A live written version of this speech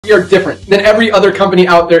We are different than every other company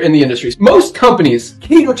out there in the industry. Most companies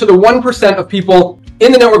cater to the 1% of people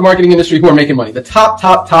in the network marketing industry who are making money, the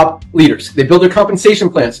top leaders. They build their compensation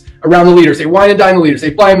plans around the leaders. They wine and dine the leaders.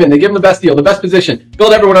 They fly them in. They give them the best deal, the best position,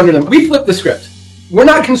 build everyone under them. We flip the script. We're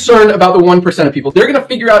not concerned about the 1% of people. They're going to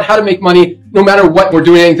figure out how to make money no matter what. We're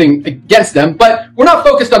doing anything against them, but we're not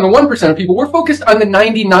focused on the 1% of people. We're focused on the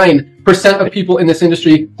 99% of people in this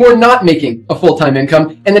industry who are not making a full-time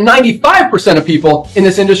income and the 95% of people in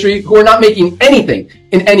this industry who are not making anything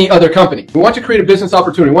in any other company. We want to create a business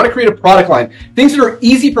opportunity. We want to create a product line, things that are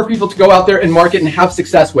easy for people to go out there and market and have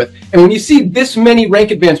success with. And when you see this many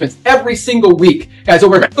rank advancements every single week, guys,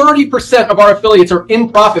 over 30% of our affiliates are in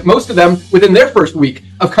profit, most of them within their first week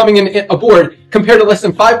of coming in aboard, compared to less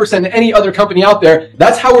than 5% in any other company out there.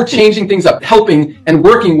 That's how we're changing things up, helping and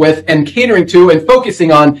working with and catering to and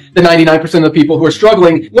focusing on the 99% of the people who are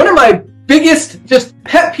struggling. One of my biggest just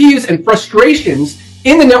pet peeves and frustrations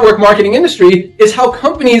in the network marketing industry is how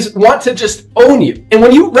companies want to just own you. And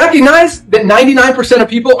when you recognize that 99% of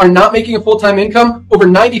people are not making a full-time income, over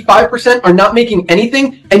 95% are not making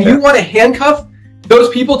anything, and you want to handcuff those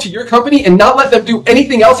people to your company and not let them do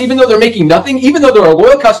anything else, even though they're making nothing, even though they're a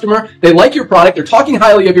loyal customer, they like your product, they're talking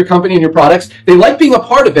highly of your company and your products, they like being a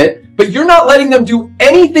part of it, but you're not letting them do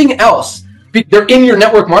anything else. They're in your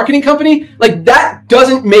network marketing company. Like, that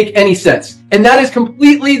doesn't make any sense. And that is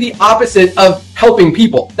completely the opposite of helping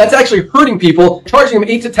people. That's actually hurting people, charging them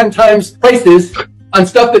 8 to 10 times prices on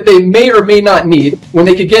stuff that they may or may not need when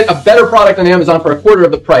they could get a better product on Amazon for a quarter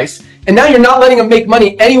of the price. And now you're not letting them make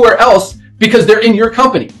money anywhere else because they're in your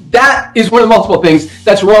company. That is one of the multiple things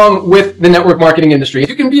that's wrong with the network marketing industry.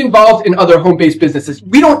 You can be involved in other home-based businesses.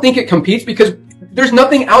 We don't think it competes because there's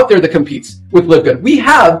nothing out there that competes with LiveGood. We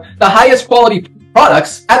have the highest quality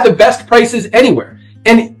products at the best prices anywhere.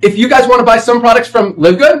 And if you guys want to buy some products from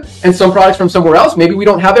LiveGood and some products from somewhere else, maybe we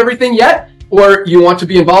don't have everything yet, or you want to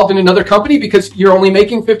be involved in another company because you're only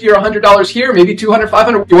making $50 or $100 here, maybe $200,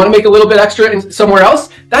 $500, you want to make a little bit extra in somewhere else,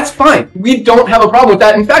 that's fine. We don't have a problem with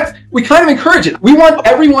that. In fact, we kind of encourage it. We want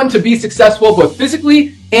everyone to be successful both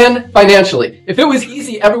physically and financially. If it was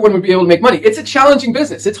easy, everyone would be able to make money. It's a challenging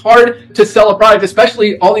business. It's hard to sell a product,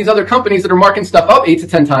 especially all these other companies that are marking stuff up 8 to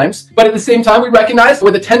 10 times. But at the same time, we recognize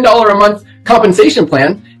with a $10 a month compensation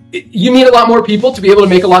plan, you need a lot more people to be able to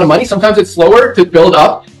make a lot of money. Sometimes it's slower to build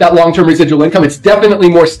up that long-term residual income. It's definitely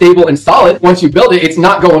more stable and solid. Once you build it, it's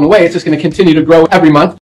not going away. It's just going to continue to grow every month.